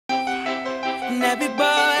nappy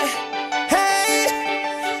boy, hey,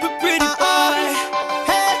 but pretty boy,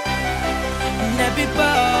 hey, nappy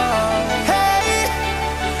boy, hey,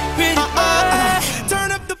 pretty boy,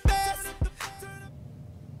 turn up the bass.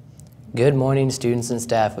 Good morning, students and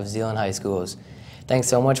staff of Zeeland High Schools. Thanks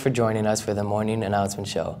so much for joining us for the morning announcement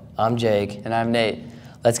show. I'm Jake. And I'm Nate.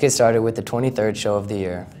 Let's get started with the 23rd show of the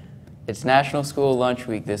year. It's National School Lunch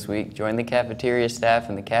Week this week. Join the cafeteria staff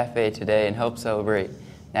in the cafe today and help celebrate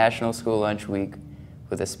National School Lunch Week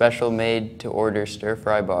with a special made-to-order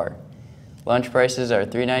stir-fry bar. Lunch prices are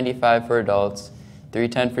 $3.95 for adults,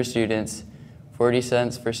 $3.10 for students, 40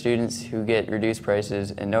 cents for students who get reduced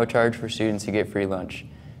prices, and no charge for students who get free lunch.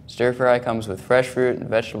 Stir-fry comes with fresh fruit and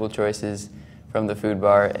vegetable choices from the food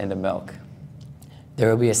bar and a milk. There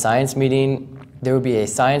will be a science club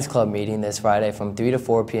meeting this Friday from 3 to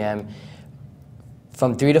 4 p.m.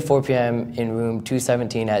 in room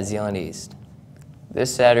 217 at Zeeland East.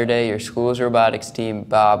 This Saturday, your school's robotics team,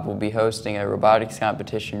 Bob, will be hosting a robotics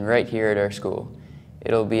competition right here at our school.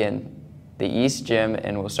 It'll be in the East Gym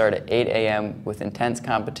and will start at 8 a.m. with intense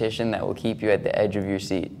competition that will keep you at the edge of your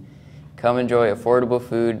seat. Come enjoy affordable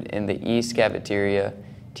food in the East cafeteria.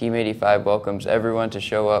 Team 85 welcomes everyone to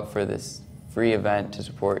show up for this free event to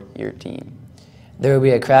support your team. There will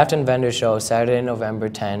be a craft and vendor show Saturday, November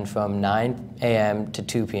 10 from 9 a.m. to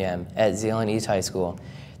 2 p.m. at Zeeland East High School.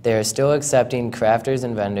 They are still accepting crafters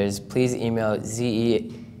and vendors. Please email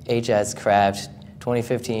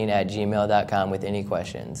zehscraft2015@gmail.com with any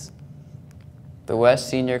questions. The West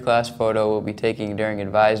Senior Class photo will be taken during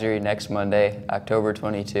advisory next Monday, October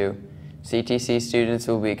 22. CTC students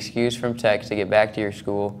will be excused from tech to get back to your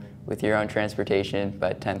school with your own transportation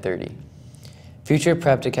by 10:30. Future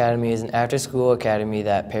Prepped Academy is an after-school academy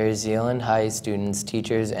that pairs Zeeland High students,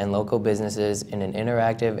 teachers, and local businesses in an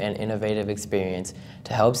interactive and innovative experience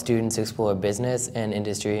to help students explore business and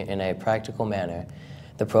industry in a practical manner.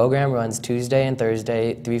 The program runs Tuesday and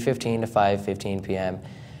Thursday, 3:15 to 5:15 p.m.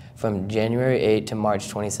 from January 8 to March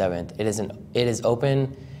 27th. It is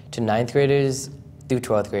open to 9th graders through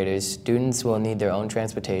 12th graders. Students will need their own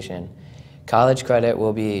transportation. College credit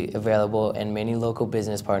will be available, and many local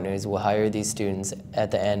business partners will hire these students at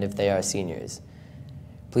the end if they are seniors.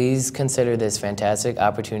 Please consider this fantastic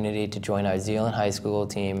opportunity to join our Zeeland High School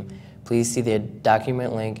team. Please see the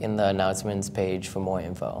document link in the announcements page for more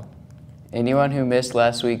info. Anyone who missed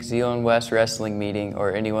last week's Zeeland West wrestling meeting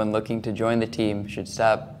or anyone looking to join the team should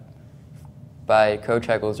stop by Coach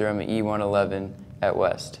Heckle's room at E111 at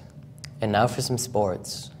West. And now for some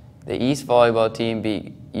sports. The East volleyball team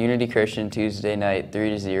beat Unity Christian Tuesday night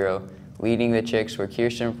 3-0. Leading the Chicks were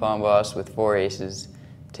Kirsten Plomboss with 4 aces,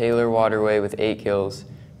 Taylor Waterway with 8 kills,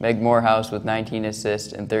 Meg Morehouse with 19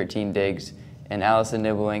 assists and 13 digs, and Allison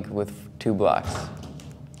Nibelink with 2 blocks.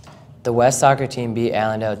 The West soccer team beat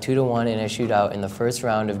Allendale 2-1 in a shootout in the first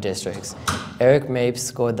round of districts. Eric Mapes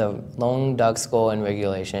scored the lone Ducks goal in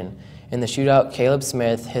regulation. In the shootout, Caleb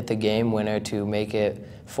Smith hit the game winner to make it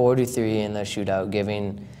 4-3 in the shootout,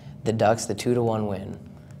 giving the Ducks the 2-1 win.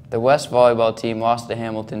 The West volleyball team lost to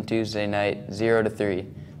Hamilton Tuesday night 0-3.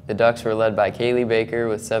 The Ducks were led by Kaylee Baker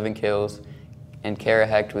with 7 kills and Kara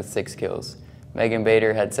Hecht with 6 kills. Megan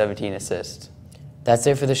Bader had 17 assists. That's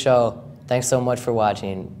it for the show. Thanks so much for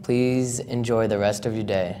watching. Please enjoy the rest of your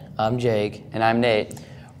day. I'm Jake. And I'm Nate.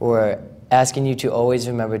 We're asking you to always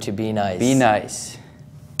remember to be nice. Be nice.